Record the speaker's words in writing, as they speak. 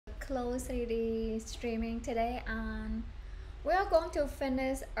Cosplay 3D streaming today, and we are going to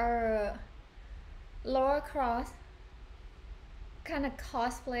finish our lower cross kind of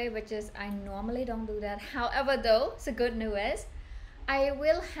cosplay, which is I normally don't do that. However, though, the good news is I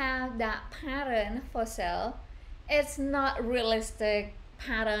will have that pattern for sale. It's not realistic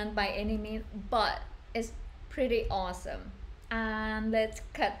pattern by any means, but it's pretty awesome. And let's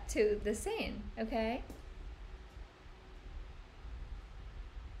cut to the scene, okay?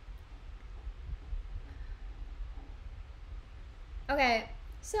 Okay,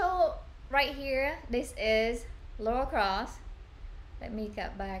 so right here, this is lower cross. Let me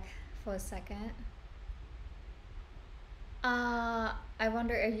get back for a second. I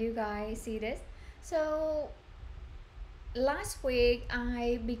wonder if you guys see this. So last week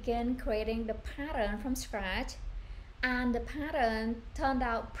I began creating the pattern from scratch, and the pattern turned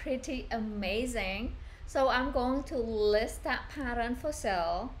out pretty amazing. So I'm going to list that pattern for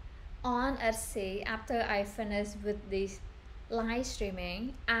sale on Etsy after I finish with this live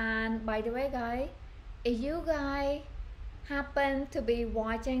streaming. And by the way, guys, if you guys happen to be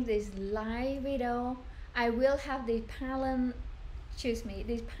watching this live video, I will have the pattern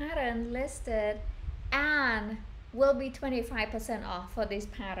listed and will be 25% off for this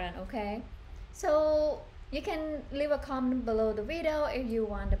pattern, okay? So you can leave a comment below the video if you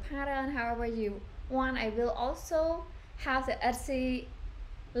want the pattern however you want. I will also have the Etsy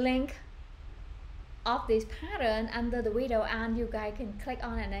link of this pattern under the video, and you guys can click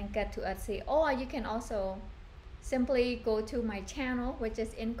on it and then get to Etsy, or you can also simply go to my channel, which is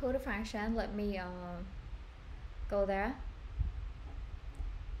Encoder Fashion. Let me go there.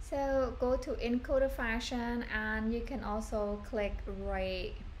 So go to Encoder Fashion, and you can also click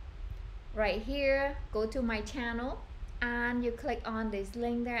right here, go to my channel, and you click on this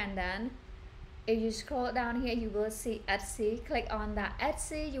link there, and then if you scroll down here you will see Etsy. Click on that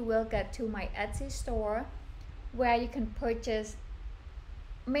Etsy, you will get to my Etsy store where you can purchase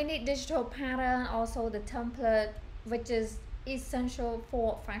many digital pattern, also the template, which is essential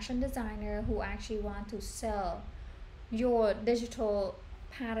for fashion designer who actually want to sell your digital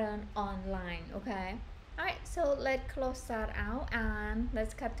pattern online, okay? All right, so let's close that out and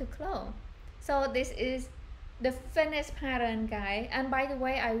let's cut to close. So this is the finished pattern, guys, and by the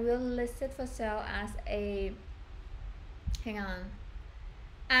way I will list it for sale as a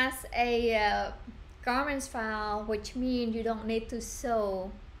garments file, which means you don't need to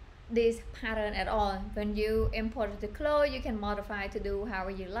sew this pattern at all. When you import the clothes, you can modify to do however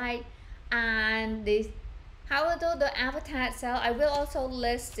you like. And this, however, the avatar itself, I will also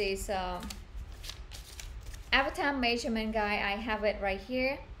list this avatar measurement guide. I have it right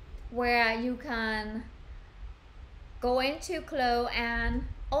here where you can go into clothes and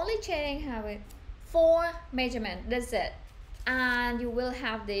only change have it 4 measurement, that's it, and you will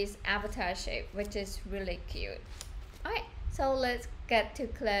have this avatar shape, which is really cute. All right, so let's get to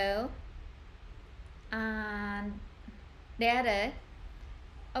clothes, and there it is.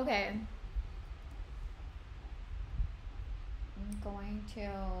 Okay, I'm going to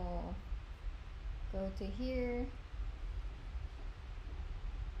go to here.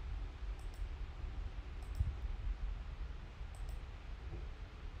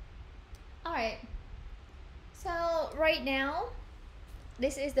 Alright, so right now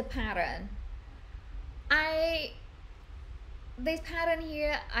this is the pattern. This pattern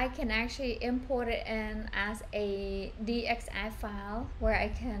here I can actually import it in as a DXF file where I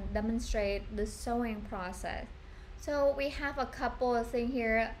can demonstrate the sewing process. So we have a couple of things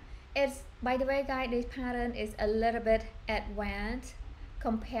here. It's, by the way guys, this pattern is a little bit advanced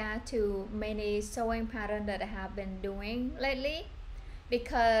compared to many sewing patterns that I have been doing lately,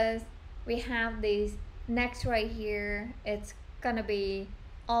 because we have this next right here. It's gonna be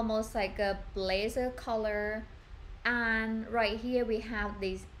almost like a blazer color, and right here we have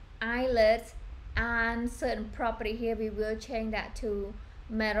these eyelets and certain property here. We will change that to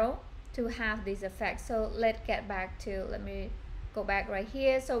metal to have this effect. So let's get back to, let me go back right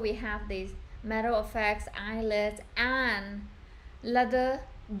here. So we have these metal effects, eyelets, and leather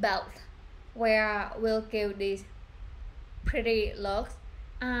belt where we'll give these pretty looks,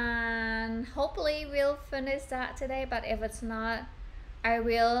 and hopefully we'll finish that today. But if it's not, I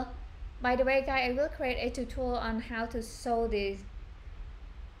will, by the way guys, I will create a tutorial on how to sew this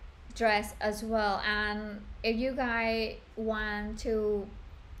dress as well. And if you guys want to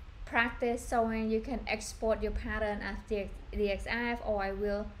practice sewing, you can export your pattern as DXF, or I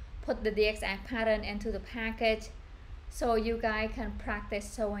will put the DXF pattern into the package so you guys can practice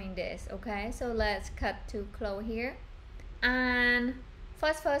sewing this, okay? So let's cut to close here. And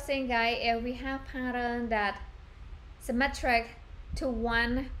first thing guys, if we have pattern that symmetric to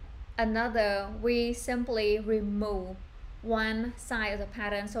one another, we simply remove one side of the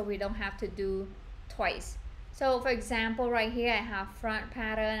pattern so we don't have to do twice. So for example, right here I have front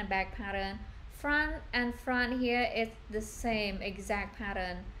pattern and back pattern. Front and front here is the same exact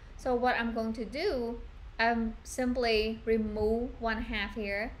pattern. So what I'm going to do, I'm simply remove one half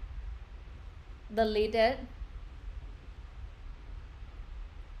here, delete it,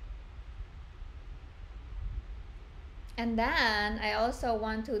 and then I also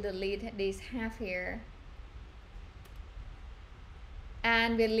want to delete this half here,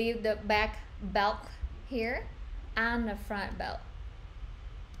 and we leave the back belt here and the front belt.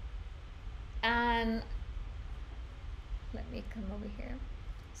 And let me come over here.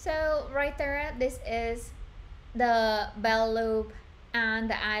 So right there, this is the belt loop and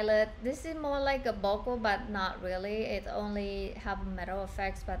the eyelet. This is more like a buckle, but not really. It only have metal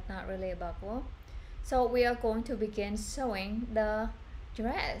effects, but not really a buckle. So we are going to begin sewing the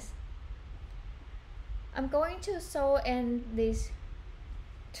dress. I'm going to sew in this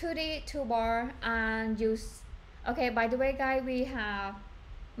 2D toolbar and use, okay, by the way guys, we have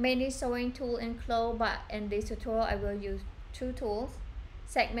many sewing tool in CLO, but in this tutorial I will use two tools: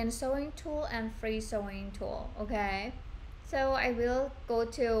 segment sewing tool and free sewing tool. Okay, so I will go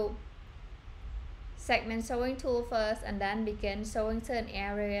to segment sewing tool first and then begin sewing certain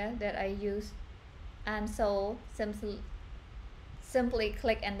area that I use, and so simply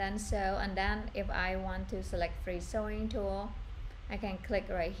click and then sew. And then if I want to select free sewing tool, I can click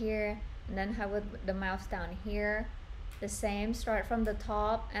right here and then hover the mouse down here. The same, start from the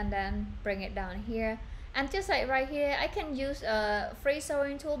top and then bring it down here. And just like right here, I can use a free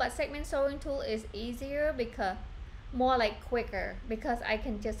sewing tool, but segment sewing tool is easier because more like quicker, because I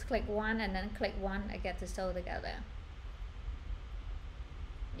can just click one and then click one, I get to sew together.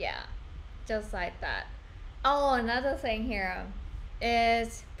 Yeah, just like that. Oh, another thing here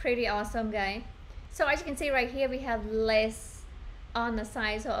is pretty awesome, guys. So as you can see right here, we have lace on the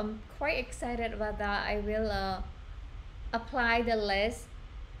side, so I'm quite excited about that. I will apply the lace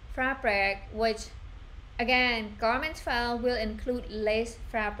fabric, which again, garment file will include lace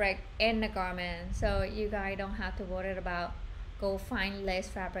fabric in the garment, so you guys don't have to worry about go find lace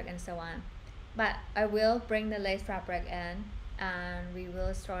fabric and so on. But I will bring the lace fabric in and we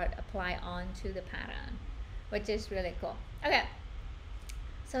will start apply onto the pattern, which is really cool. Okay,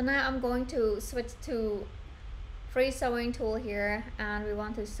 so now I'm going to switch to free sewing tool here, and we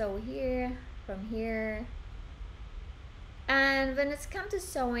want to sew here from here. And when it's come to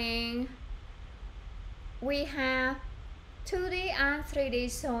sewing, we have 2D and 3D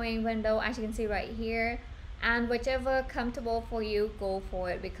sewing window, as you can see right here, and whichever comfortable for you, go for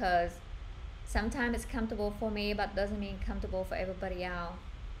it, because sometimes it's comfortable for me but doesn't mean comfortable for everybody else.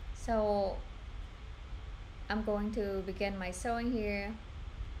 So I'm going to begin my sewing here.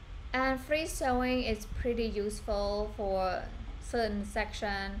 And free sewing is pretty useful for certain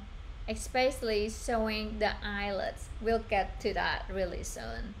section, especially sewing the eyelets. We'll get to that really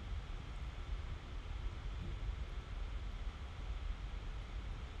soon.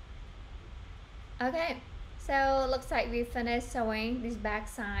 Okay, so looks like we finished sewing this back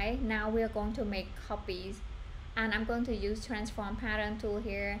side. Now we're going to make copies, and I'm going to use transform pattern tool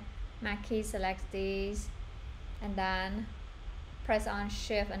here. My key selects these and then press on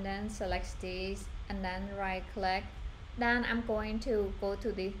shift and then select these and then right click. Then I'm going to go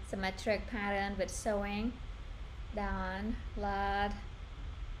to the symmetric pattern with sewing, down, load,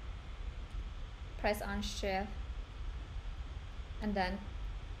 press on shift and then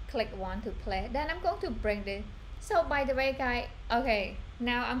click one to play. Then I'm going to bring this. So by the way guys, okay,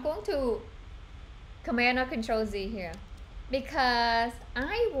 now I'm going to Command or Control Z here because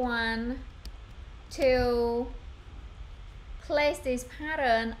I want to place this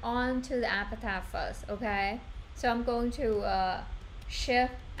pattern onto the avatar first. Okay, so I'm going to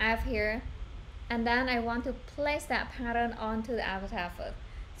shift F here, and then I want to place that pattern onto the avatar first.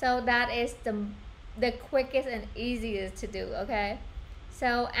 So that is the quickest and easiest to do. Okay,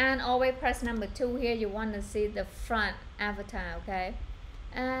 so and always press number 2 here. You want to see the front avatar. Okay,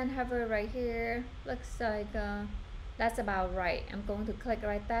 and hover right here. Looks like that's about right. I'm going to click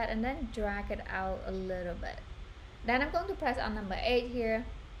right that and then drag it out a little bit. Then I'm going to press on number 8 here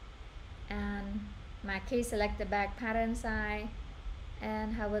and my key select the back pattern side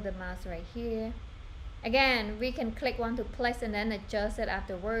and hover the mouse right here. Again, we can click one to place and then adjust it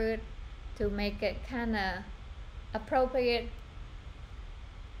afterward to make it kind of appropriate.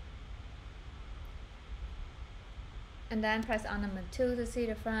 And then press on number 2 to see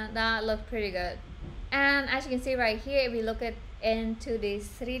the front. That looks pretty good. And as you can see right here, if we look at into this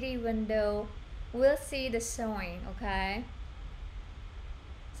 3D window, we'll see the sewing. Okay,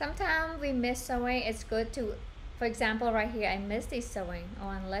 Sometimes we miss sewing. It's good to, for example, right here I missed this sewing,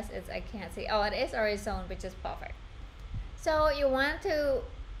 or unless it's I can't see. Oh, it is already sewn, which is perfect. So you want to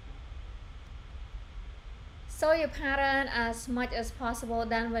sew your pattern as much as possible,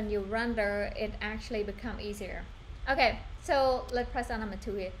 then when you render it actually become easier. Okay, so let's press on number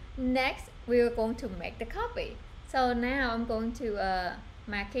 2 here. Next we are going to make the copy. So now I'm going to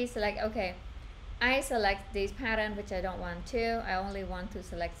my key select. Okay, I select this pattern, which I don't want to. I only want to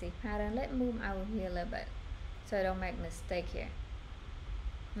select this pattern. Let's move out here a little bit so I don't make mistake here.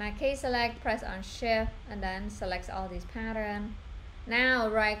 My key select, press on shift and then select all these pattern. Now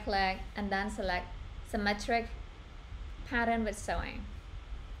right click and then select symmetric pattern with sewing,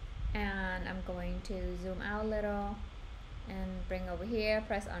 and I'm going to zoom out a little and bring over here,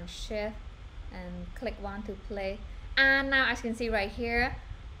 press on shift and click one to play. And now as you can see right here,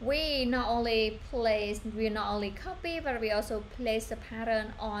 we not only copy, but we also place the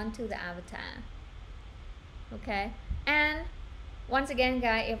pattern onto the avatar. Okay, and once again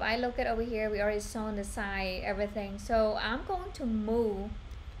guys, if I look at over here, we already sewn the side, everything. So I'm going to move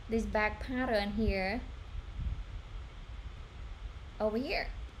this back pattern here over here,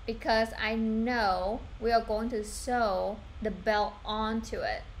 because I know we are going to sew the belt onto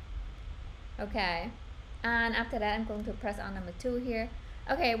it. Okay, and after that I'm going to press on number 2 here.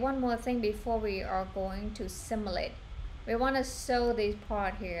 Okay, one more thing before we are going to simulate. We want to sew this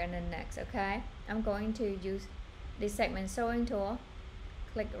part here and then next. Okay, I'm going to use the segment sewing tool,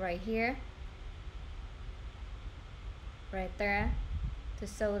 click right here, right there, to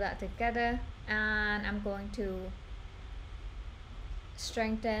sew that together, and I'm going to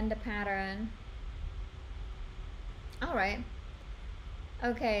strengthen the pattern. Alright,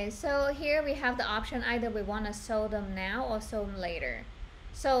 okay, so here we have the option, either we want to sew them now or sew them later.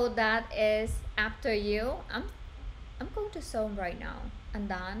 So that is after you. I'm going to sew them right now and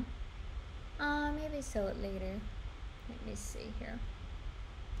then maybe sew it later. Let me see here.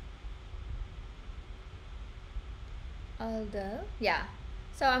 Although, yeah,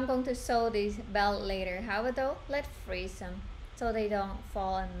 so I'm going to sew this belt later. However though, let's freeze them so they don't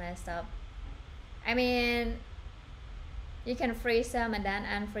fall and mess up. I mean, you can freeze them and then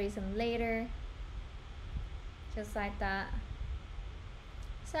unfreeze them later, just like that.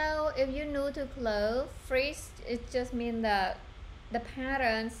 So if you're new to clothes, freeze, it just means that the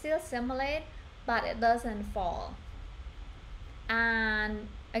pattern still simulate, but it doesn't fall. And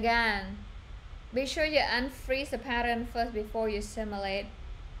again, be sure you unfreeze the pattern first before you simulate.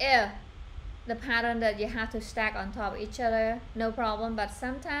 If the pattern that you have to stack on top of each other, no problem, but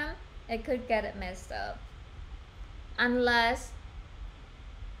sometimes it could get it messed up. Unless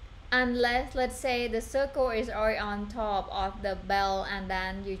let's say the circle is already on top of the belt and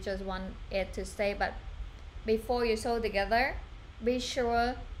then you just want it to stay, but before you sew together, be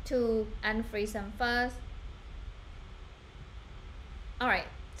sure to unfreeze them first. Alright,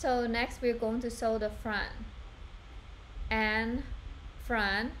 so next we're going to sew the front and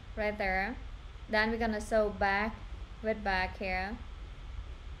front right there. Then we're gonna sew back with back here.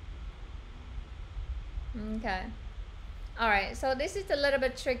 Okay. Alright, so this is a little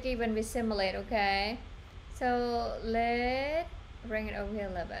bit tricky when we simulate, okay? So let's bring it over here a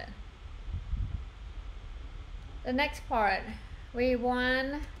little bit. The next part, we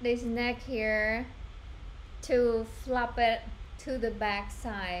want this neck here to flop it to the back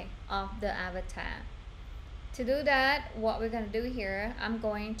side of the avatar. To do that, what we're going to do here, I'm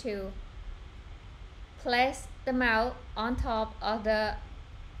going to place the mouth on top of the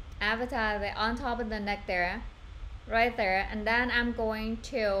avatar, on top of the neck there, right there, and then I'm going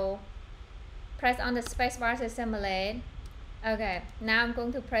to press on the space bar to simulate. Okay, now I'm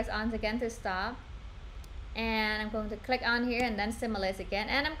going to press on again to stop, and I'm going to click on here and then simulate again,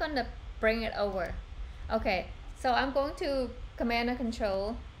 and I'm going to bring it over. Okay, so I'm going to Command and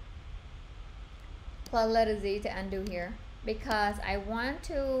Control plus letter Z to undo here, because I want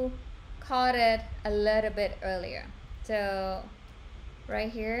to cut it a little bit earlier. So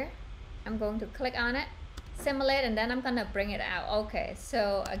right here, I'm going to click on it, simulate, and then I'm gonna bring it out. Okay,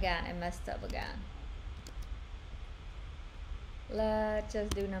 so again, I messed up again. Let's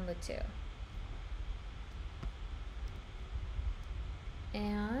just do number 2.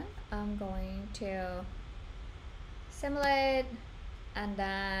 And I'm going to simulate and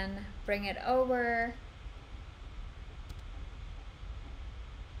then bring it over,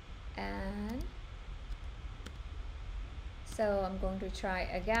 and so I'm going to try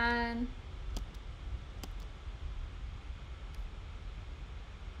again.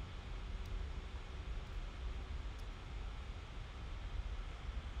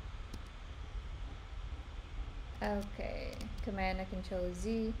 Okay, Command and Control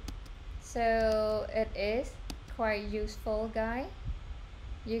Z. So it is quite useful, guys.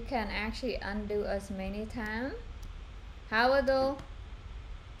 You can actually undo as many times. However,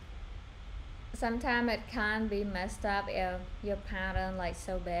 sometimes it can be messed up if your pattern like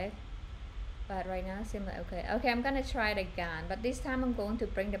so big. But right now it seems like okay. Okay, I'm gonna try it again, but this time I'm going to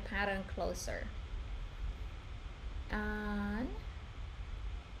bring the pattern closer. And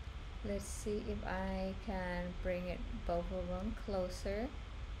let's see if I can bring it both of them closer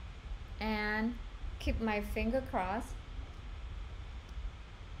and keep my finger crossed.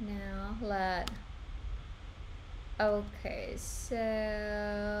 Now okay,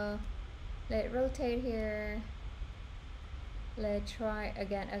 so let's rotate here. Let's try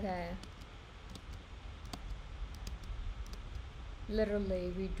again. Okay,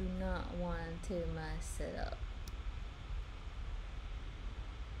 literally we do not want to mess it up.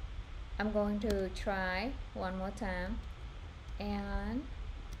 I'm going to try one more time, and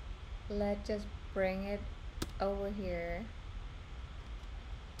let's just bring it over here.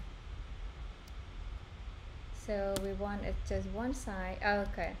 So we want it just one side.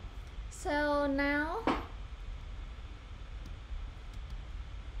 Okay, so now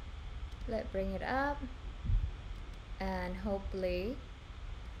let's bring it up, and hopefully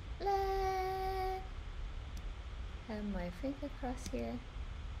let have my finger crossed here,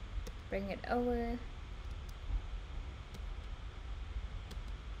 bring it over.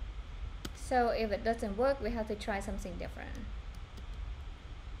 So if it doesn't work, we have to try something different.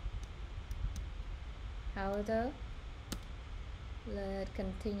 However, let's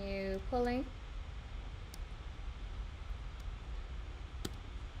continue pulling.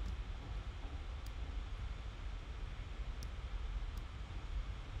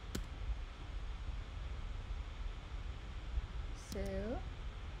 So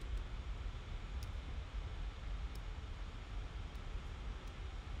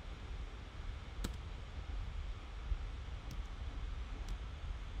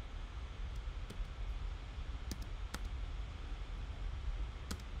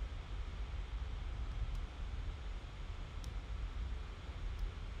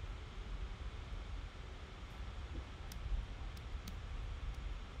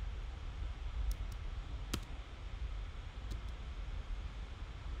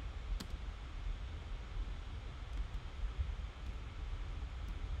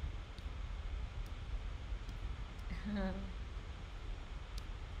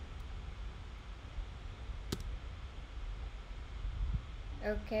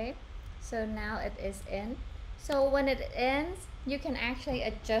okay, so now it is in. So when it ends, you can actually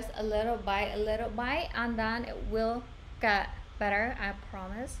adjust a little by, and then it will get better, I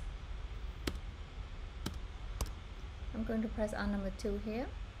promise. I'm going to press on number 2 here,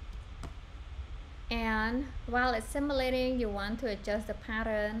 and while it's simulating, you want to adjust the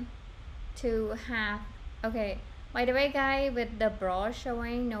pattern to have, okay, by the way guys, with the brush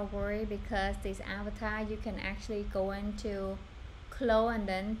showing, no worry, because this avatar you can actually go into clone and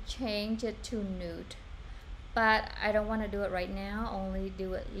then change it to nude, but I don't want to do it right now, only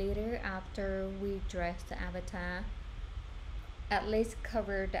do it later after we dress the avatar, at least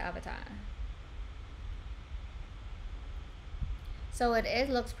cover the avatar. So it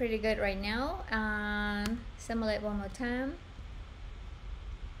looks pretty good right now, and simulate one more time.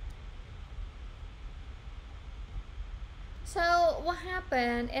 So what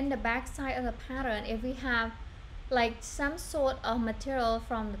happened in the back side of the pattern, if we have like some sort of material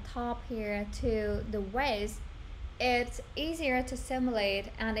from the top here to the waist, it's easier to simulate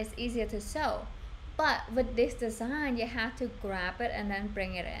and it's easier to sew. But with this design, you have to grab it and then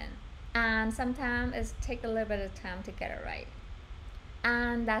bring it in, and sometimes it takes a little bit of time to get it right,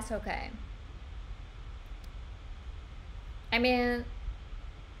 and that's okay. I mean,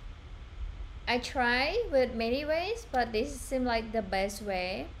 I try with many ways, but this seems like the best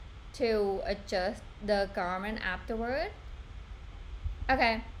way to adjust the garment afterward.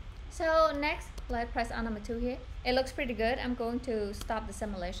 Okay, so next let's press on number 2 here. It looks pretty good. I'm going to stop the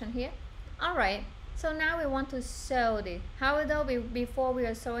simulation here. Alright, so now we want to sew this. However, before we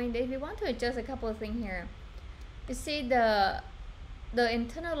are sewing this, we want to adjust a couple of things here. You see the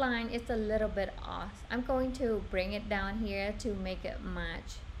internal line is a little bit off. I'm going to bring it down here to make it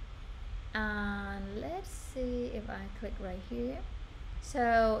match. And let's see if I click right here,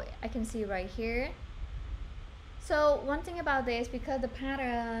 so I can see right here. So one thing about this, because the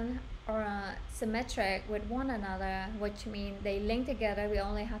pattern are symmetric with one another, which means they link together, we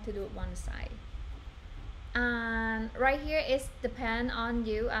only have to do it one side. And right here is depend on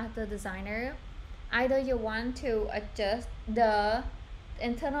you as the designer. Either you want to adjust the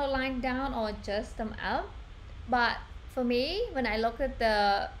internal line down or adjust them up, but for me, when I look at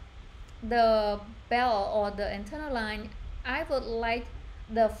the bell or the internal line, I would like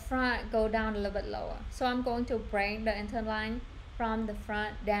the front go down a little bit lower. So I'm going to bring the internal line from the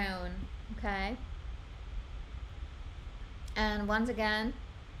front down, okay? And once again,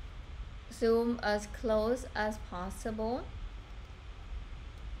 zoom as close as possible.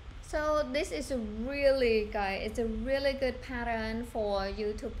 So this is a really, guys, it's a really good pattern for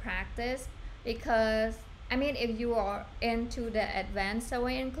you to practice, because I mean, if you are into the advanced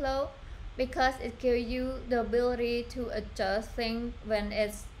sewing in CLO, because it gives you the ability to adjust things when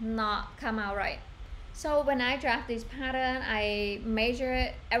it's not come out right. So when I draft this pattern, I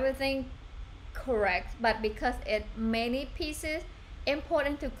measure everything correct, but because it many pieces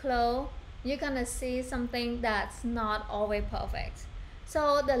important to CLO, you're gonna see something that's not always perfect.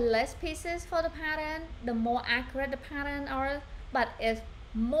 So the less pieces for the pattern, the more accurate the pattern are, but if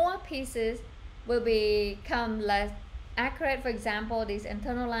more pieces will become less accurate. For example, this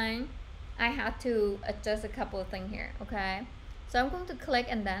internal line, I have to adjust a couple of things here, okay? So I'm going to click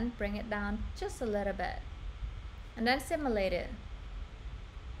and then bring it down just a little bit and then simulate it.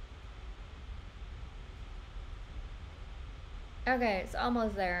 Okay, it's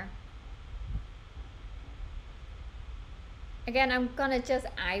almost there. Again, I'm gonna just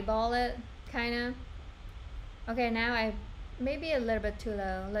eyeball it, kinda. Okay, now I maybe a little bit too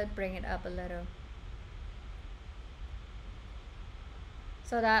low. Let's bring it up a little.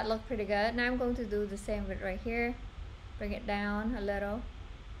 So that looked pretty good. Now I'm going to do the same with right here. Bring it down a little.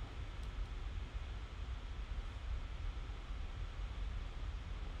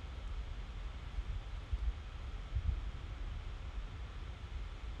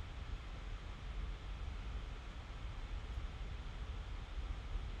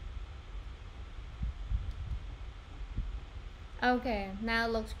 Okay, now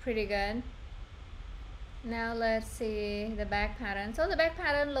it looks pretty good. Now let's see the back pattern. So the back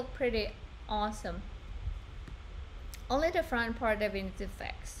pattern looked pretty awesome. Only the front part that we need to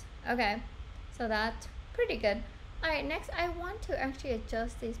fix. Okay, so that's pretty good. Alright, next I want to actually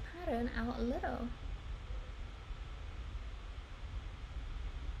adjust this pattern out a little.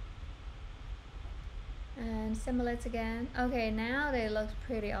 And simulate again. Okay, now they look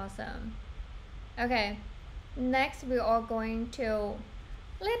pretty awesome. Okay, next we are going to,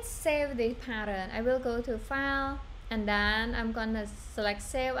 let's save the pattern. I will go to file and then I'm gonna select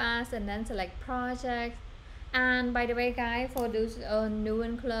save as and then select project. And by the way, guys, for those new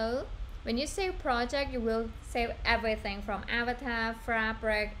in CLO, when you save project, you will save everything from avatar,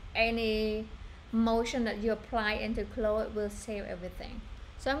 fabric, any motion that you apply into CLO, it will save everything.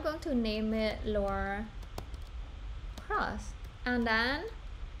 So I'm going to name it lower cross and then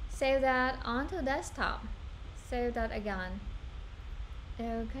save that onto desktop. Save that again.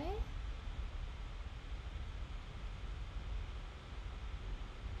 Okay.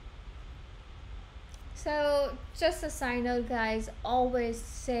 So just a side note, guys, always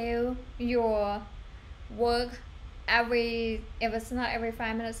save your work if it's not every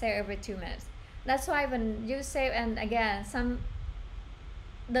 5 minutes, save every 2 minutes. That's why when you save, and again,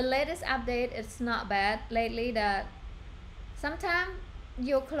 the latest update, it's not bad lately, that sometimes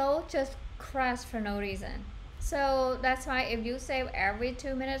your clothes just crash for no reason. So that's why if you save every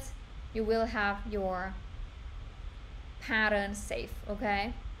 2 minutes, you will have your pattern safe,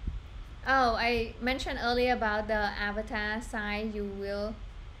 okay? Oh, I mentioned earlier about the avatar size. You will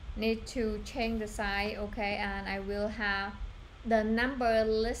need to change the size, okay? And I will have the number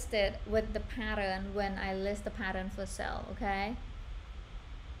listed with the pattern when I list the pattern for sale, okay?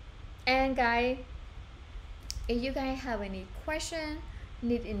 And guys, if you guys have any question,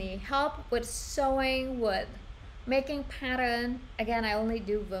 need any help with sewing, with making pattern, again, I only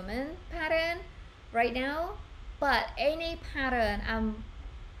do women pattern right now, but any pattern,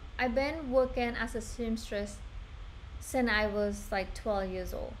 I've been working as a seamstress since I was like 12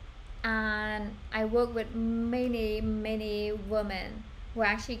 years old, and I work with many women who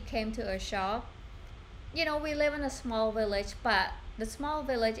actually came to a shop. You know, we live in a small village, but the small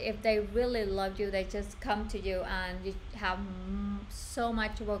village, if they really love you, they just come to you and you have so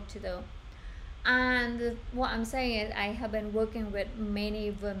much work to do. And what I'm saying is I have been working with many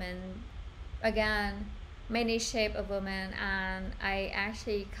women, again, many shape of women, and I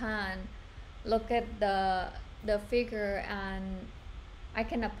actually can look at the figure and I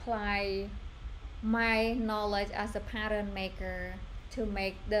can apply my knowledge as a pattern maker to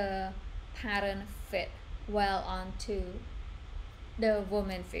make the pattern fit well onto the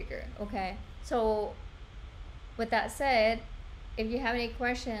woman figure, okay? So with that said, if you have any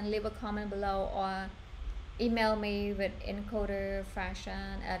question, leave a comment below or email me with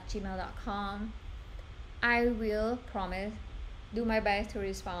encoderfashion@gmail.com. I will promise do my best to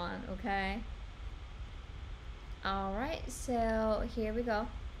respond. Okay. Alright, so here we go.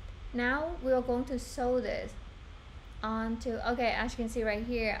 Now we're going to sew this onto, okay, as you can see right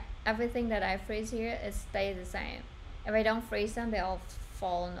here, everything that I freeze here, it stays the same. If I don't freeze them, they'll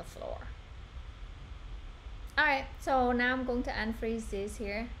fall on the floor. Alright, so now I'm going to unfreeze this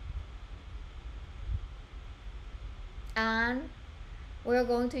here. And we're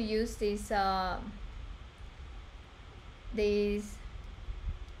going to use these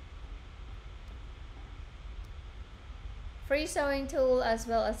free sewing tool as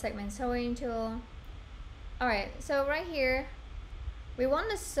well as segment sewing tool. Alright, so right here we want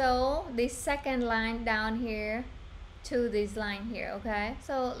to sew this second line down here to this line here. Okay,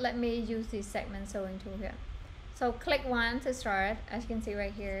 so let me use this segment sewing tool here. So click one to start, as you can see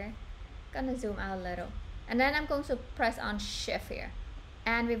right here. Gonna zoom out a little, and then I'm going to press on shift here,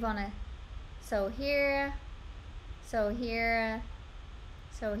 and we want to sew here, sew here,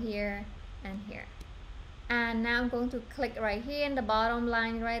 sew here, and here. And now I'm going to click right here in the bottom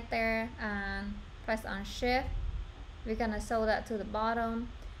line right there and press on shift. We're gonna sew that to the bottom.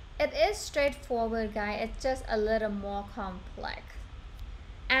 It is straightforward, guys. It's just a little more complex.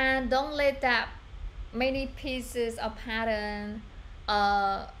 And don't let that many pieces of pattern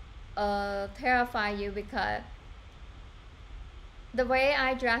terrify you, because the way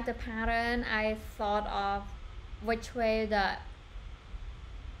I draft the pattern, I thought of which way the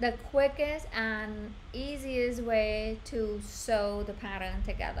quickest and easiest way to sew the pattern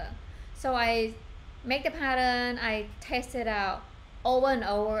together. So I make the pattern, I test it out over and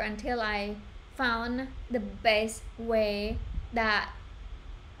over until I found the best way that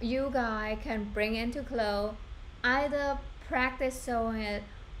you guys can bring into clothes, either practice sewing it,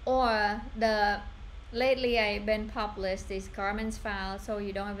 or lately I've been published these garments files, so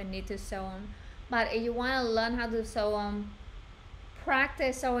you don't even need to sew them. But if you want to learn how to sew them,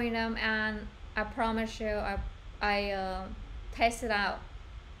 practice sewing them, and I promise you, I tested out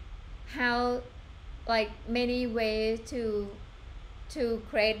how, like, many ways to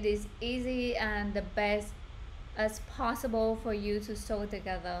create this easy and the best as possible for you to sew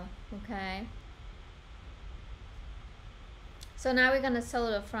together. Okay, so now we're gonna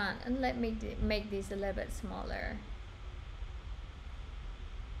sew the front, and let me make this a little bit smaller.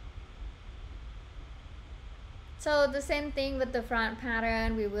 So the same thing with the front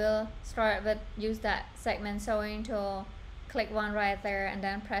pattern. We will start with use that segment sewing tool, click one right there, and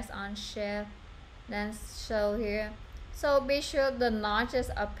then press on shift, then sew here. So be sure the notches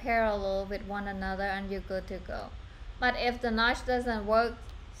are parallel with one another and you're good to go. But if the notch doesn't work,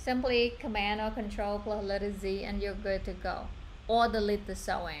 simply command or control plus letter Z and you're good to go, or delete the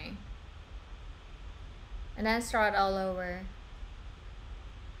sewing and then start all over.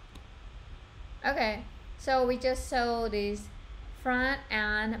 Okay, so we just sew this front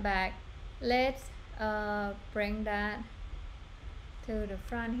and back. Let's bring that to the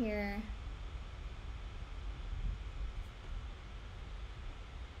front here.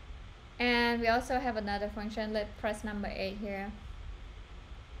 And we also have another function. Let's press number 8 here.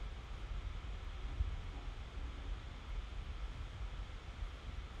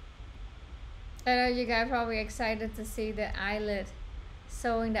 I know you guys are probably excited to see the eyelid,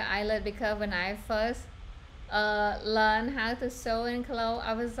 sewing the eyelid, because when I first learned how to sew in clothes,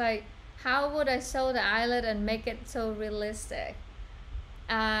 I was like, how would I sew the eyelid and make it so realistic?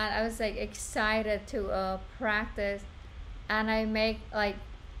 And I was like excited to practice, and I make like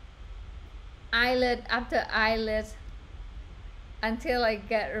eyelid after eyelid until I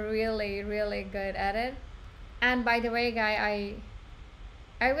get really good at it. And by the way, guys,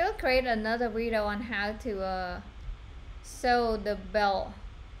 I will create another video on how to sew the belt.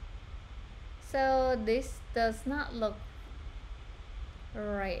 So this does not look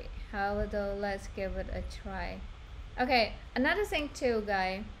right, however, let's give it a try. Okay, another thing too,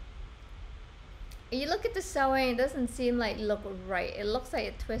 guys, you look at the sewing, it doesn't seem like look right. It looks like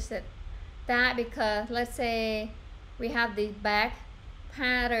it twisted. That because let's say we have the back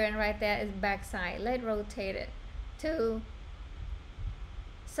pattern right there is back side. Let's rotate it to,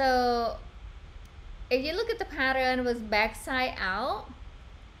 so if you look at the pattern was back side out,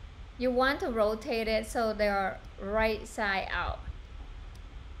 you want to rotate it so they are right side out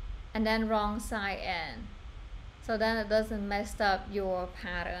and then wrong side in, so then it doesn't mess up your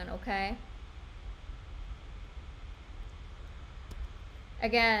pattern. Okay,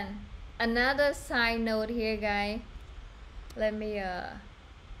 again, another side note here, guys. Let me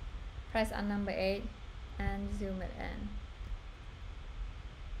press on number 8 and zoom it in.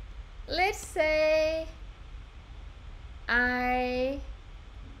 Let's say I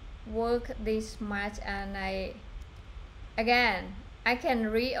work this much, and I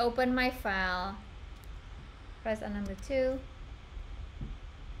can reopen my file, press on number 2.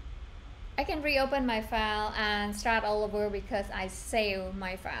 I can reopen my file and start all over because I save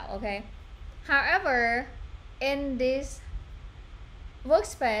my file, okay? However, in this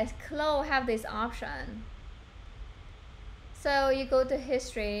workspace, CLO have this option. So you go to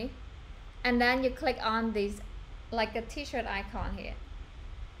history and then you click on this like a t-shirt icon here.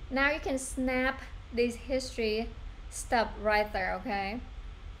 Now you can snap this history step right there, okay?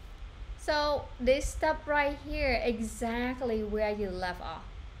 So this step right here exactly where you left off.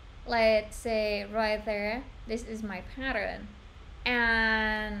 Let's say right there, this is my pattern,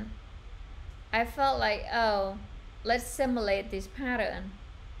 and I felt like, oh, let's simulate this pattern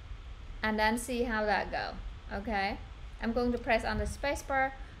and then see how that go. Okay, I'm going to press on the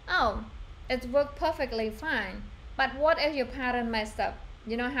spacebar. Oh, it worked perfectly fine. But what if your pattern messed up?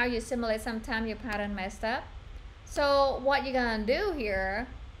 You know how you simulate sometimes your pattern messed up? So what you're gonna do here,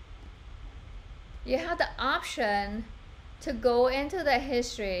 you have the option to go into the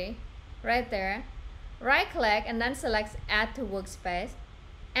history right there, right click and then select add to workspace,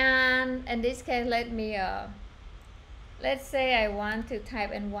 and in this case let me let's say I want to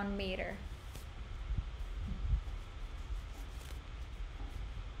type in 1 meter.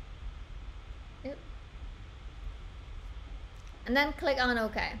 Yep. And then click on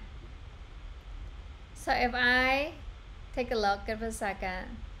OK. So if I take a look, give it a second.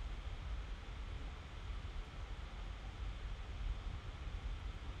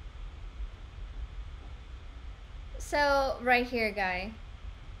 So right here, guys,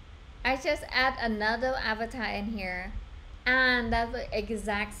 I just add another avatar in here, and that's the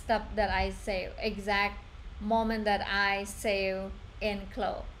exact step that I save, exact moment that I save in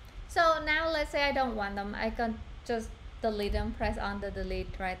CLO. So now let's say I don't want them, I can just delete them, press on the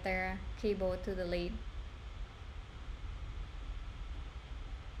delete right there, keyboard to delete.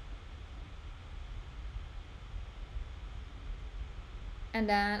 And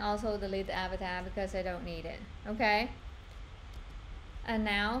then also delete the avatar because I don't need it. Okay, and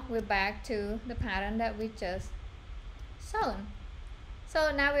now we're back to the pattern that we just shown.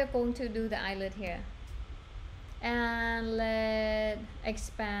 So now we're going to do the eyelid here, and let's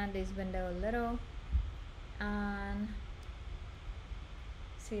expand this window a little and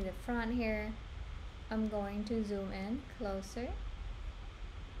see the front here. I'm going to zoom in closer.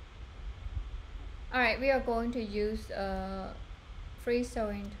 Alright, we are going to use free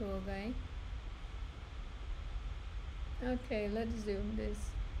sewing tool, guys. Okay, let's zoom this,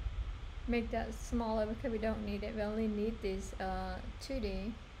 make that smaller because we don't need it, we only need this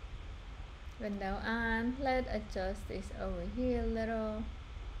 2D window, and let's adjust this over here a little.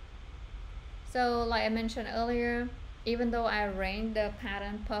 So like I mentioned earlier, even though I arranged the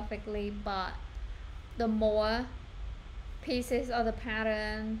pattern perfectly, but the more pieces of the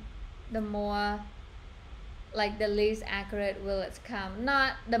pattern, the more like the least accurate will it come.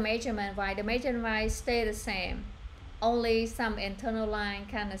 Not the measurement wise, the measurement wise stay the same, only some internal line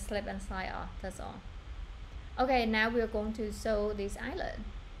kind of slip and slide off, that's all. Okay, now we're going to sew this eyelid.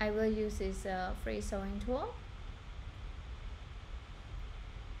 I will use this free sewing tool,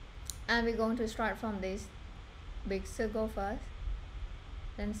 and we're going to start from this big circle first,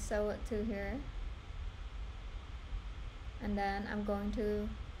 then sew it to here, and then I'm going to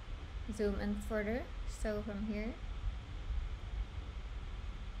zoom in further, sew from here,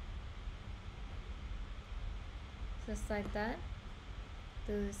 just like that.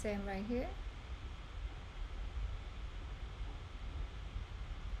 Do the same right here.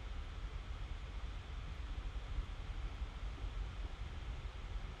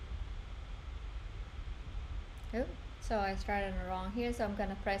 Oops, so I started wrong here, so I'm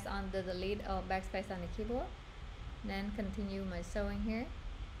gonna press on the delete or backspace on the keyboard, then continue my sewing here.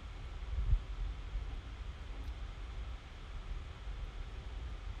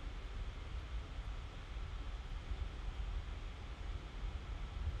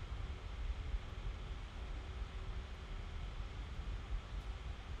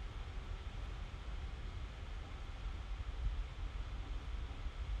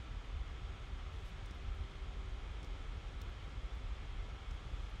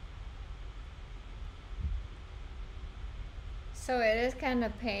 So it is kind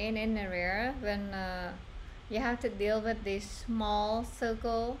of pain in the rear when you have to deal with this small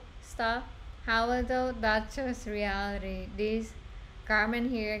circle stuff. However, that's just reality. This garment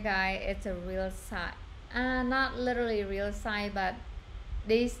here, guys, it's a real size. Not literally real size, but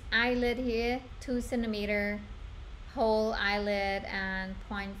this eyelid here, 2 centimeter whole eyelid and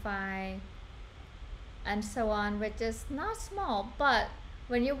 0.5 and so on, which is not small, but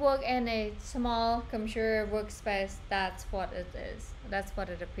when you work in a small computer workspace, that's what it is. That's what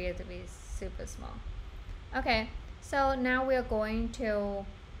it appears to be, super small. Okay, so now we're going to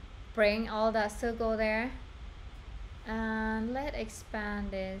bring all that circle there, and let's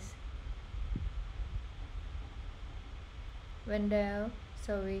expand this window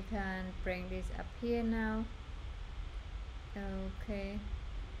so we can bring this up here now. Okay,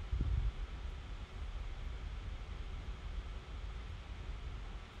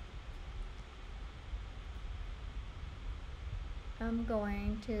 I'm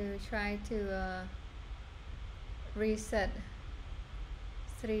going to try to reset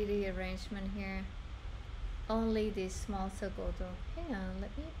 3D arrangement here. Only this small circle though. Hang on,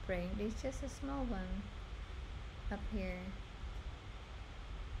 let me bring this, just a small one up here.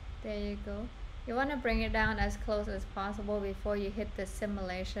 There you go. You want to bring it down as close as possible before you hit the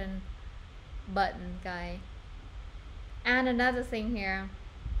simulation button, guy. And another thing here,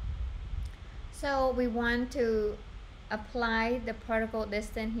 so we want to apply the particle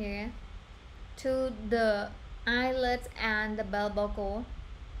distance here to the eyelets and the belt buckle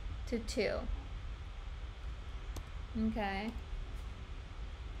to 2. Okay,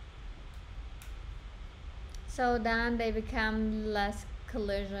 so then they become less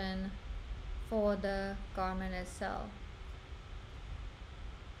collision for the garment itself.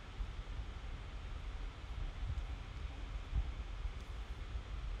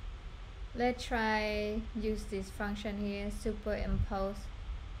 Let's try use this function here, superimpose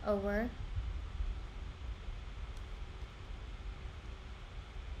over.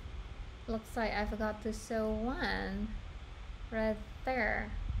 Looks like I forgot to show one right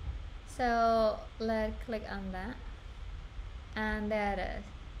there. So let's click on that, and there it is.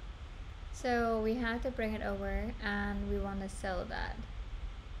 So we have to bring it over, and we want to sew that.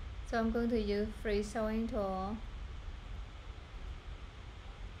 So I'm going to use free sewing tool.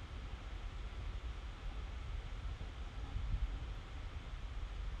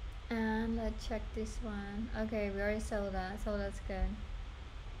 And let's check this one. Okay, we already sewed that, so that's good.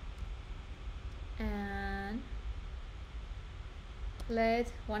 And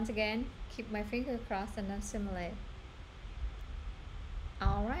let's once again keep my finger crossed and then simulate.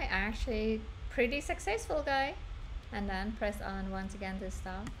 Alright, actually pretty successful, guy. And then press on once again to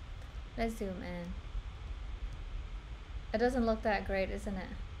stop. Let's zoom in. It doesn't look that great, isn't it?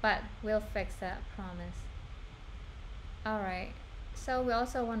 But we'll fix that, promise. Alright, so we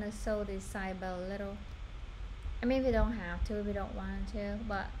also want to sew this side belt a little. I mean, we don't have to, we don't want to,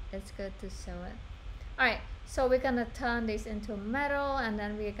 but it's good to sew it. Alright, so we're gonna turn this into metal, and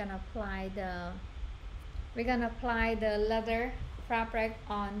then we're gonna apply the leather fabric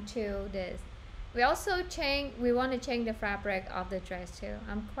onto this. We also want to change the fabric of the dress too.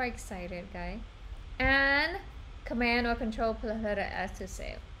 I'm quite excited, guys. And Command or Control plus letter S to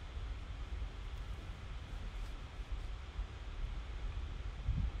save.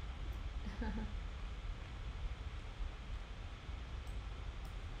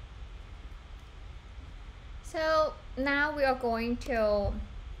 So now we are going to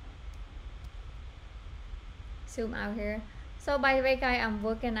zoom out here. So by the way, guys, I'm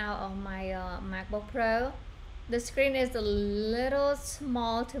working out on my MacBook Pro. The screen is a little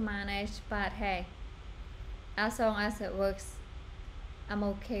small to manage, but hey, as long as it works, I'm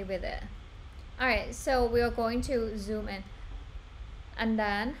okay with it. Alright, so we are going to zoom in, and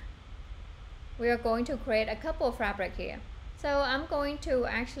then we are going to create a couple of fabric here. So I'm going to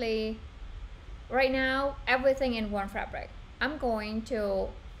actually, right now, everything in one fabric. I'm going to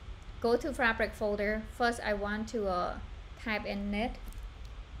go to fabric folder. First, I want to type in knit.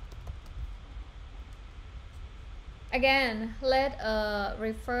 Again, let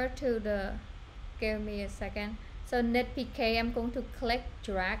refer to the, give me a second. So knit PK, I'm going to click,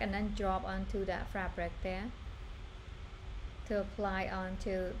 drag, and then drop onto that fabric there to apply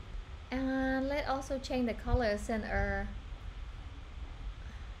onto. And let's also change the color, since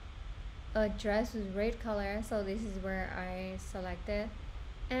a dress with red color, so this is where I selected,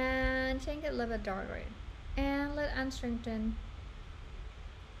 and change it a little bit darker, and let unstrengthen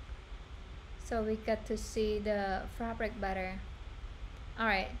so we get to see the fabric better.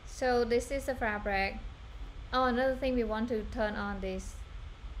 Alright, so this is the fabric. Oh, another thing, we want to turn on this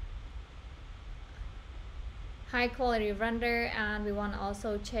high quality render, and we want to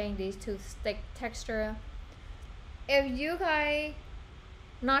also change these to stick texture. If you guys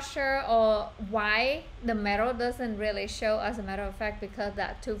not sure or why the metal doesn't really show, as a matter of fact, because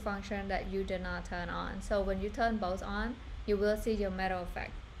that two function that you did not turn on. So when you turn both on, you will see your metal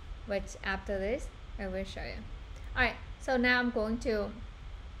effect, which after this I will show you. Alright, so now I'm going to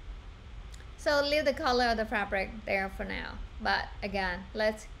So leave the color of the fabric there for now. But again,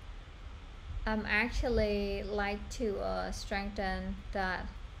 let's actually like to strengthen that,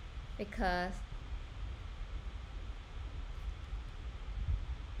 because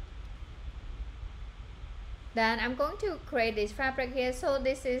then I'm going to create this fabric here. So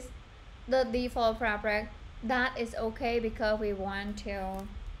this is the default fabric. That is okay because we want to,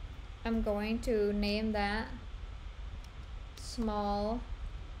 I'm going to name that small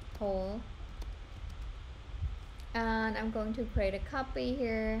hole, and I'm going to create a copy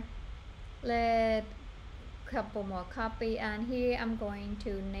here. Let couple more copy, and here I'm going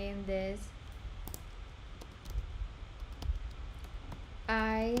to name this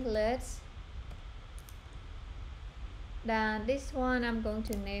eyelets. Then this one I'm going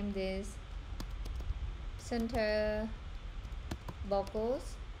to name this center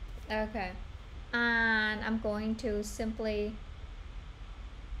buckles. Okay, and I'm going to simply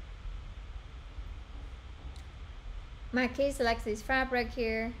my key select this fabric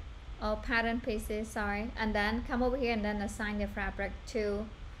here, or pattern pieces, sorry, and then come over here and then assign the fabric to,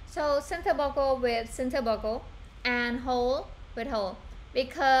 so center buckle with center buckle and hole with hole,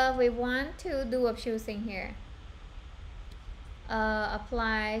 because we want to do a choosing here.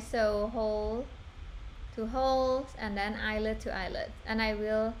 Apply, so hole to holes and then eyelet to eyelet, and I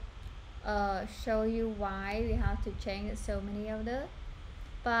will show you why we have to change so many of those.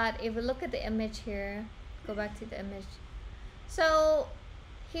 But if we look at the image here, go back to the image, so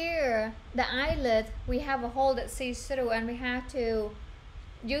here the eyelet, we have a hole that sees through, and we have to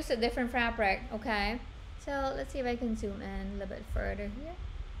use a different fabric. Okay, so let's see if I can zoom in a little bit further here.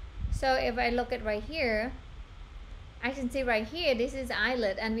 So if I look at right here, I can see right here, this is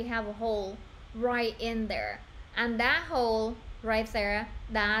eyelet, and we have a hole right in there, and that hole right there,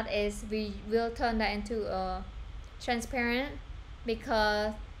 that is, we will turn that into a transparent,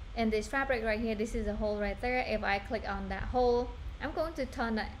 because in this fabric right here, this is a hole right there. If I click on that hole, I'm going to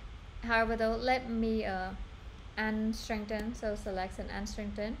turn that. However though, let me unstrengthen, so select and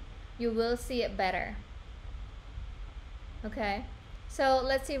unstrengthen, you will see it better. Okay, so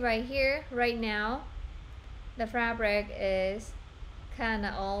let's see right here. Right now the fabric is kind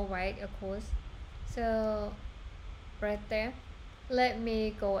of all white, of course, so right there, let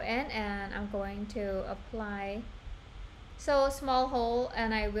me go in and I'm going to apply, so small hole,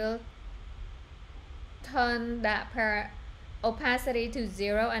 and I will turn that opacity to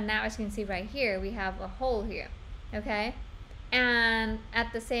 0, and now as you can see right here, we have a hole here. Okay, and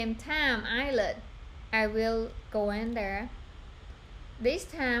at the same time, eyelet, I will go in there. This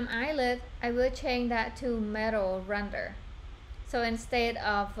time eyelet, I will change that to metal render. So instead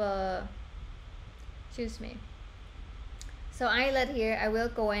of so eyelet here, I will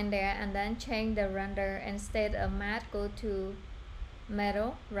go in there and then change the render. Instead of matte, go to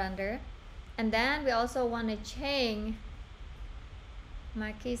metal render. And then we also want to change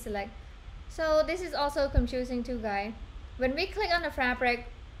my key select. So this is also confusing too, guys. When we click on the fabric,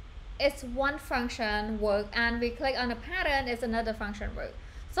 it's one function work, and we click on the pattern, it's another function work.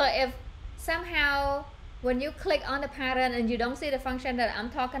 So if somehow when you click on the pattern and you don't see the function that I'm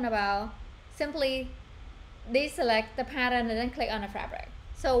talking about, simply deselect the pattern and then click on the fabric.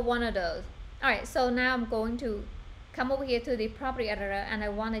 So one of those. Alright, so now I'm going to come over here to the property editor, and I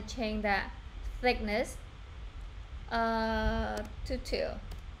want to change that thickness to 2.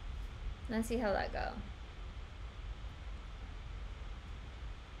 Let's see how that goes.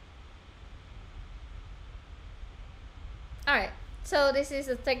 Alright, so this is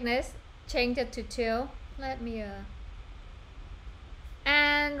the thickness, change it to 2. Let me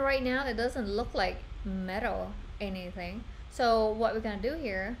and right now it doesn't look like metal anything. So what we're gonna do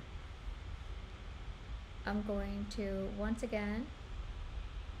here, I'm going to once again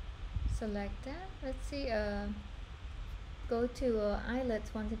select that. Let's see, go to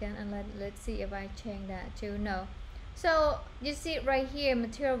eyelets once again, and let's see if I change that to no. So you see right here,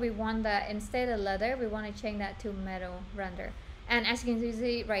 material, we want that instead of leather, we want to change that to metal render. And as you can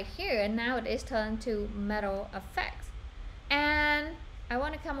see right here, now it is turned to metal effects. And I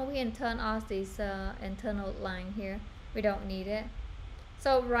want to come over here and turn off this internal line here. We don't need it.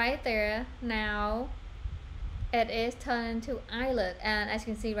 So right there, now it is turned into eyelet. And as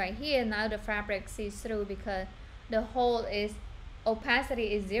you can see right here, now the fabric sees through because the hole is,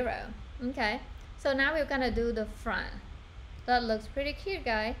 opacity is 0. Okay. So now we're gonna do the front. That looks pretty cute,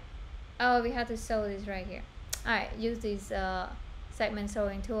 guys. Oh, we have to sew this right here. Alright, use this segment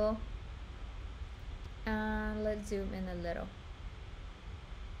sewing tool. And let's zoom in a little.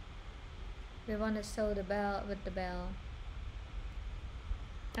 We want to sew the bell with the bell.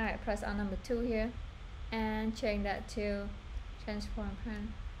 Alright, press on number 2 here. And change that to transform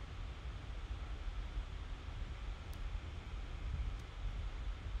pen.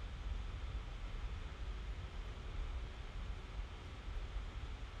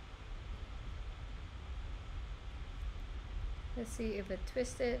 Let's see if it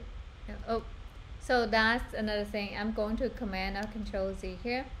twisted. Oh, so that's another thing. I'm going to Command or Control Z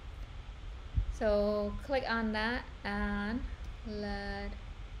here. So click on that and let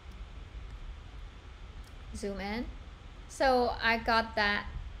zoom in. So I got that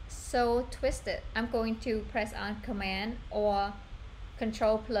so twisted. I'm going to press on Command or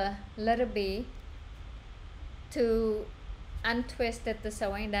Control plus letter B to untwist the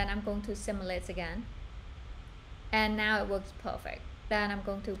sewing. Then I'm going to simulate again, and now it works perfect. Then I'm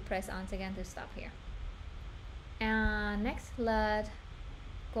going to press on again to stop here. And next, let's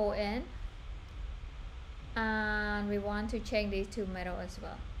go in, and we want to change these to metal as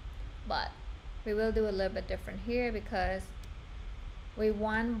well, but we will do a little bit different here because we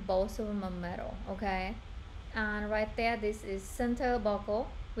want both of them a metal. Okay, and right there, this is center buckle.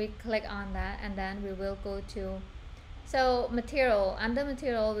 We click on that, and then we will go to, so material, under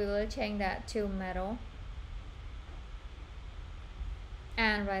material we will change that to metal,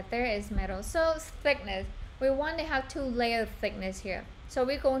 and right there is metal. So thickness, we want to have 2 layer thickness here, so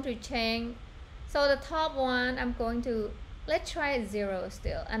we're going to change. So the top one, I'm going to, let's try 0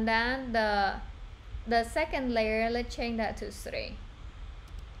 still, and then the second layer, let's change that to 3.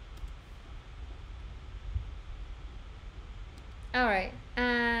 Alright,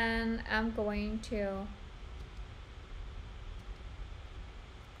 and I'm going to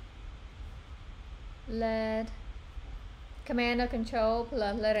let Command or Control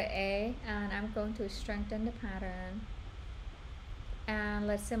plus letter A, and I'm going to strengthen the pattern, and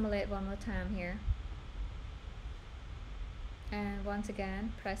let's simulate one more time here, and once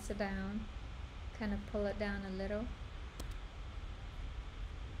again press it down, kind of pull it down a little.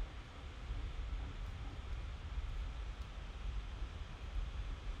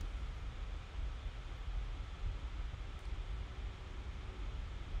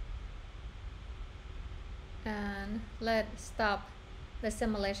 And let's stop the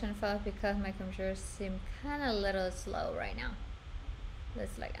simulation first because my computer seems kind of a little slow right now.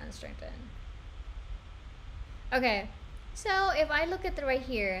 Let's like unstrengthen. Okay, so if I look at right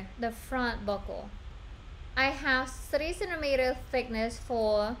here, the front buckle, I have 3 centimeter thickness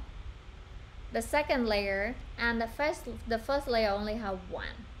for the second layer, and the first layer only have 1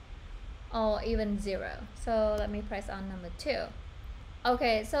 or even 0. So let me press on number 2.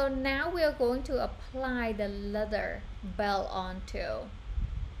 Okay, so now we are going to apply the leather belt onto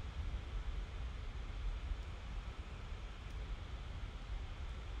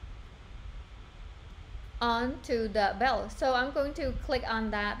the belt. So I'm going to click on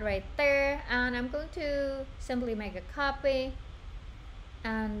that right there, and I'm going to simply make a copy,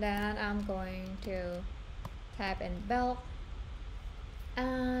 and then I'm going to type in belt,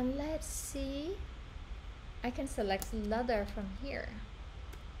 and let's see, I can select leather from here.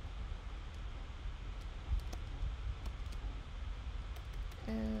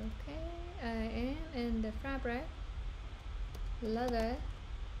 Okay, I am in the fabric, leather.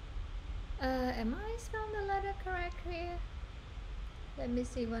 Am I spelling the letter correct here? Let me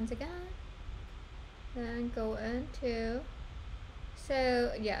see once again. Then go into,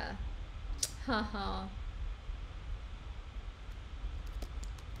 so yeah, haha.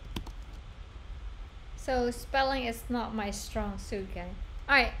 So spelling is not my strong suit, guys.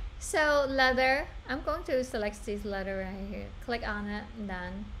 Alright, so leather, I'm going to select this letter right here, click on it, and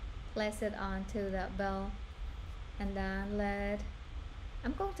then place it onto that belt, and then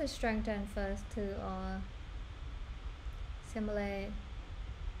I'm going to strengthen first to simulate,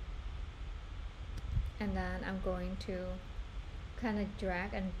 and then I'm going to kind of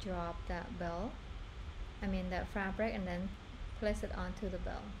drag and drop that belt, that fabric, and then place it onto the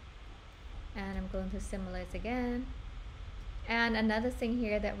belt, and I'm going to simulate again. And another thing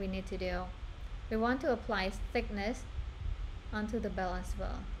here that we need to do, we want to apply thickness onto the belt as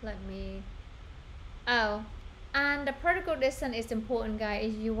well. And the particle distance is important,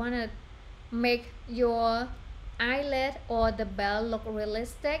 guys. If you want to make your eyelet or the belt look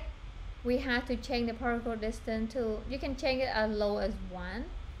realistic, we have to change the particle distance to, you can change it as low as 1.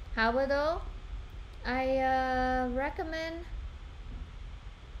 However though, I recommend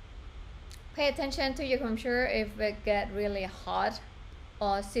pay attention to your computer. If it get really hot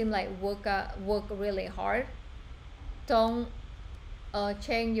or seem like work really hard, don't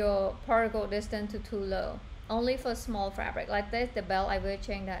change your particle distance to too low. Only for small fabric like this, the belt, I will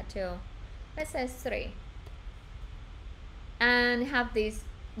change that too. Let's say 3. And have this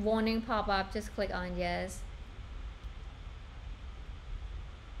warning pop up, just click on yes.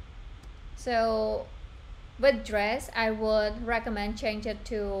 So with dress, I would recommend change it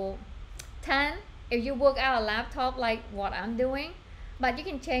to 10. If you work out a laptop like what I'm doing, but you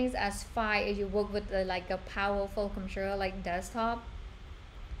can change as 5 if you work with like a powerful computer like desktop.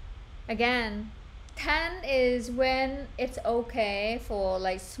 Again, 10 is when it's okay for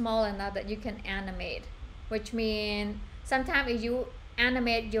like small enough that you can animate, which means sometimes if you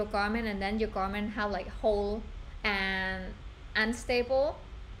animate your garment and then your garment have like hole and unstable,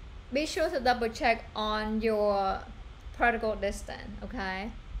 be sure to double check on your particle distance,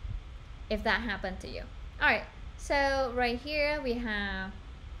 okay, if that happened to you. All right, so right here we have,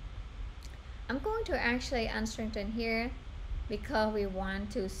 I'm going to actually unstrengthen here because we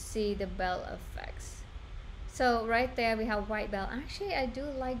want to see the belt effects. So right there we have white belt. Actually, I do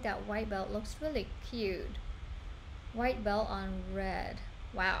like that white belt, looks really cute. White belt on red.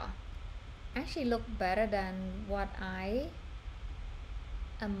 Wow, actually look better than what I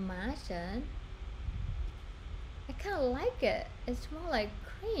imagined. I kind of like it. It's more like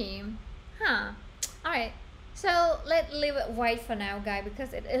cream, huh? All right, so let's leave it white for now, guys,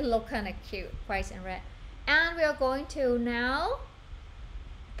 because it look kind of cute, white and red. And we are going to now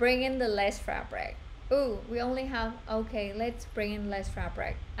bring in the lace fabric. Ooh, we only have, okay, let's bring in lace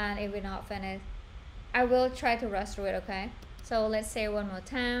fabric, and if we're not finished, I will try to rush through it, okay? So let's say one more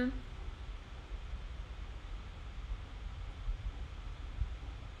time.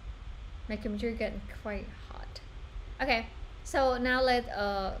 My computer getting quite hot. Okay, so now let's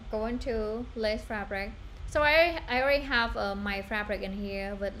go into lace fabric. So I already have my fabric in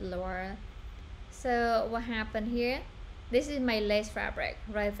here with Laura. So what happened here? This is my lace fabric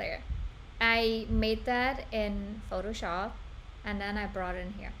right there. I made that in Photoshop and then I brought it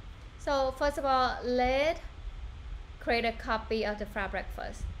in here. So first of all, let's create a copy of the fabric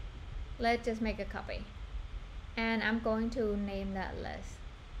first. Let's just make a copy. And I'm going to name that lace.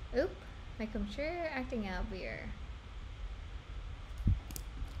 Oop, my computer acting out weird.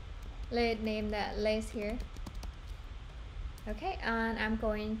 Let's name that lace here. Okay, and I'm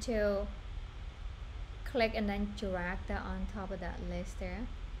going to click and then drag that on top of that lace there.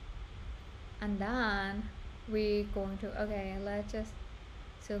 And then we're going to, okay, let's just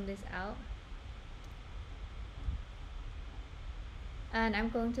zoom this out. And I'm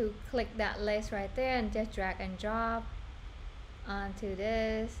going to click that lace right there and just drag and drop onto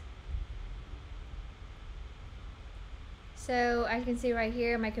this. So as you can see right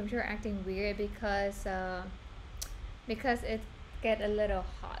here, my computer acting weird because it get a little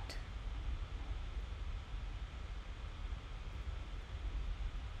hot.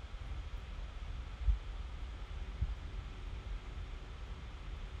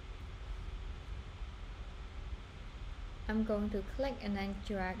 I'm going to click and then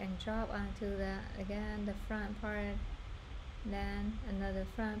drag and drop onto the, again, the front part, then another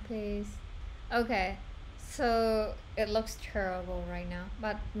front piece. Okay, so it looks terrible right now,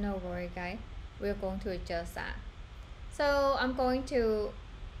 but no worry guys, we're going to adjust that. So I'm going to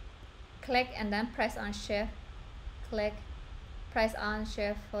click and then press on shift, click, press on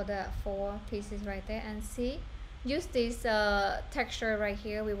shift for the 4 pieces right there, and see, use this texture right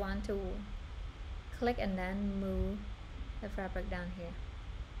here. We want to click and then move the fabric down here.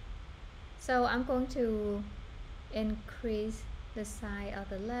 So I'm going to increase the size of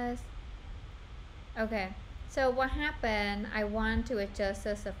the lace. Okay, so what happened, I want to adjust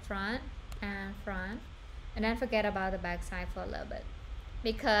just the front and then forget about the back side for a little bit,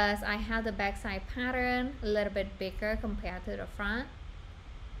 because I have the back side pattern a little bit bigger compared to the front.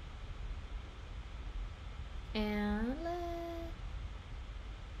 And let's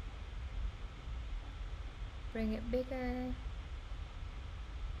bring it bigger,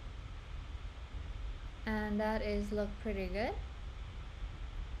 and that is look pretty good.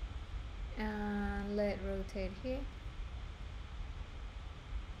 And let's rotate here.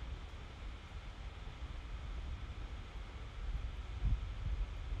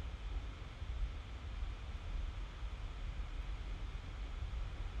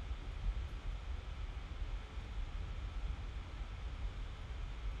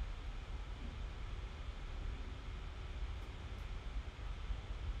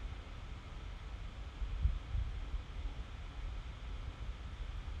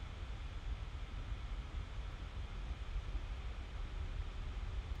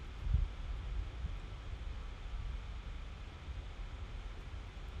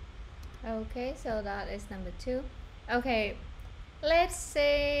 Okay, so that is number 2. Okay, let's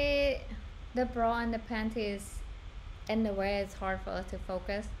say the bra and the panty is in the way, it's hard for us to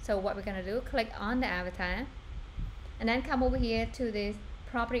focus. So what we're gonna do, click on the avatar and then come over here to this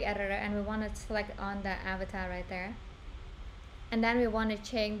property editor, and we want to select on the avatar right there, and then we want to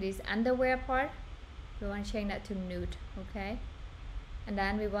change this underwear part. We want to change that to nude. Okay, and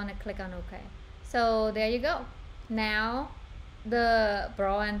then we want to click on OK. So there you go. Now the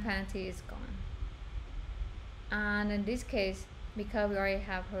bra and panty is gone. And in this case, because we already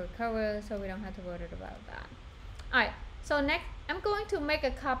have her covered, so we don't have to worry about that. Alright, so next I'm going to make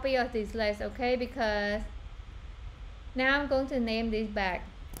a copy of this lace, okay? Because now I'm going to name this bag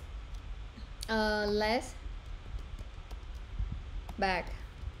lace bag,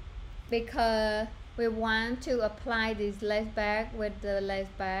 because we want to apply this lace bag with the lace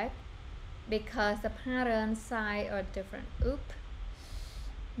bag because the pattern size are different. Oop,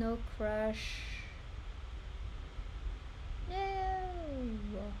 no crush. No.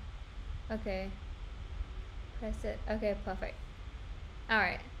 Okay, press it. Okay, perfect.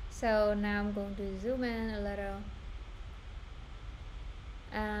 Alright, so now I'm going to zoom in a little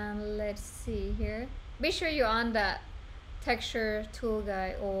and let's see here. Be sure you're on that texture tool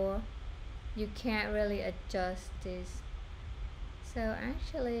guide or you can't really adjust this. So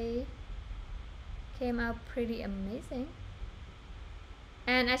actually came out pretty amazing.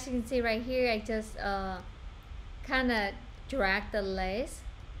 And as you can see right here, I just kind of drag the lace.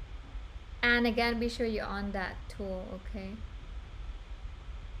 And again, be sure you're on that tool, okay?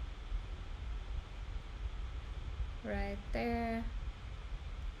 Right there.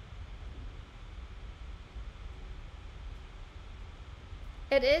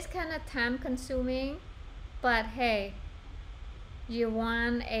 It is kind of time consuming, but hey, you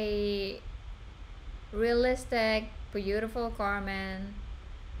want a realistic, beautiful garment.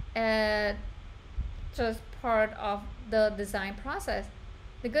 Just part of the design process.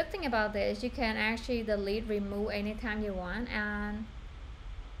 The good thing about this is you can actually delete, remove anytime you want, and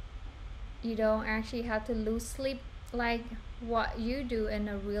you don't actually have to lose sleep like what you do in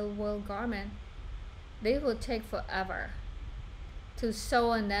a real world garment. They will take forever to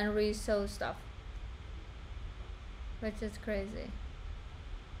sew and then re-sew stuff, which is crazy.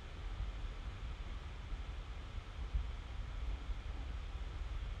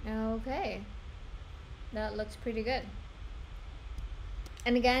 Okay, that looks pretty good.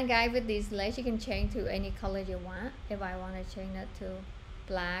 And again, guys, with these lace you can change to any color you want. If I want to change that to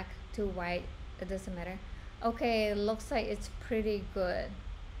black, to white, it doesn't matter. Okay, looks like it's pretty good.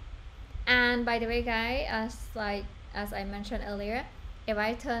 And by the way, guys, as I mentioned earlier, if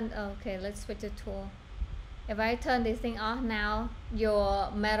I turn, okay, let's switch the tool. If I turn this thing off now,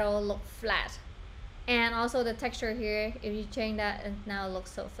 your metal look flat. And also the texture here, if you change that, it now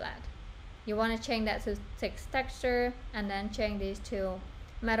looks so flat. You want to change that to texture and then change this to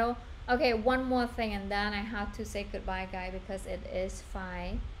metal. Okay, one more thing and then I have to say goodbye, guys, because it is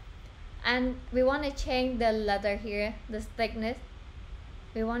fine. And we want to change the leather here, the thickness.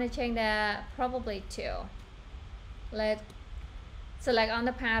 We want to change that probably 2. Let's select on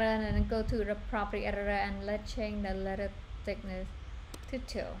the pattern and then go to the property editor and let's change the letter thickness to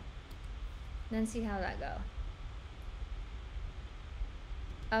 2. Then see how that go.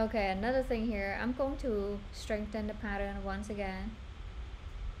 Okay, another thing here, I'm going to strengthen the pattern once again.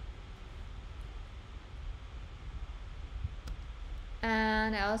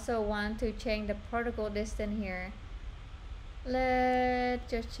 And I also want to change the particle distance here.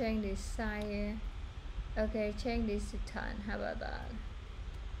 Let's just change this side here. Okay, change this to 10. How about that?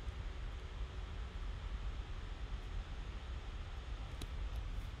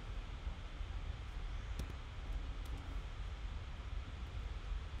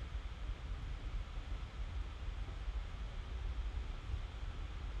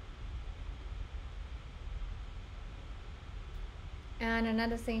 And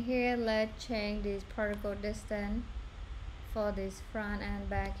another thing here, let's change this particle distance for this front and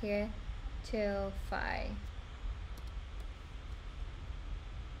back here to 5.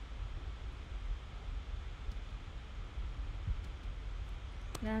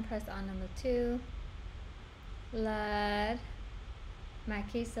 Then press on number 2. Let my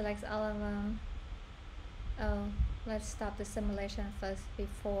key selects all of them. Oh, let's stop the simulation first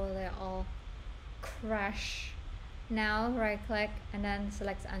before they all crash. Now right click and then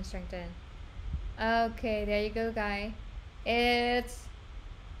select unstrengthen. Okay, there you go, guys. It's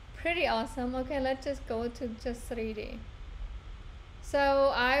pretty awesome. Okay, let's just go to just 3D.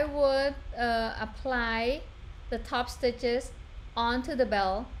 So I would apply the top stitches onto the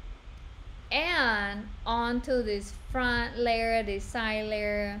belt and onto this front layer, this side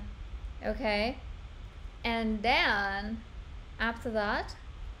layer. Okay, and then after that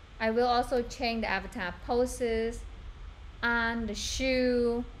I will also change the avatar poses and the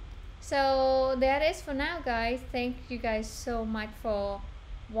shoe. So that is for now, guys. Thank you guys so much for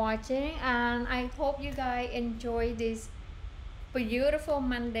watching, and I hope you guys enjoy this beautiful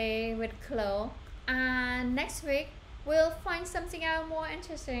Monday with Chloe. And next week we'll find something out more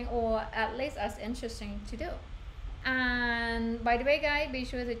interesting, or at least as interesting to do. And by the way guys, be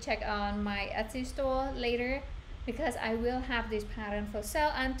sure to check on my Etsy store later, because I will have this pattern for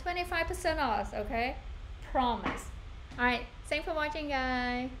sale and 25% off, okay? Promise. Alright, thanks for watching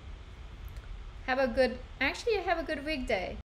guys. Have a good weekday.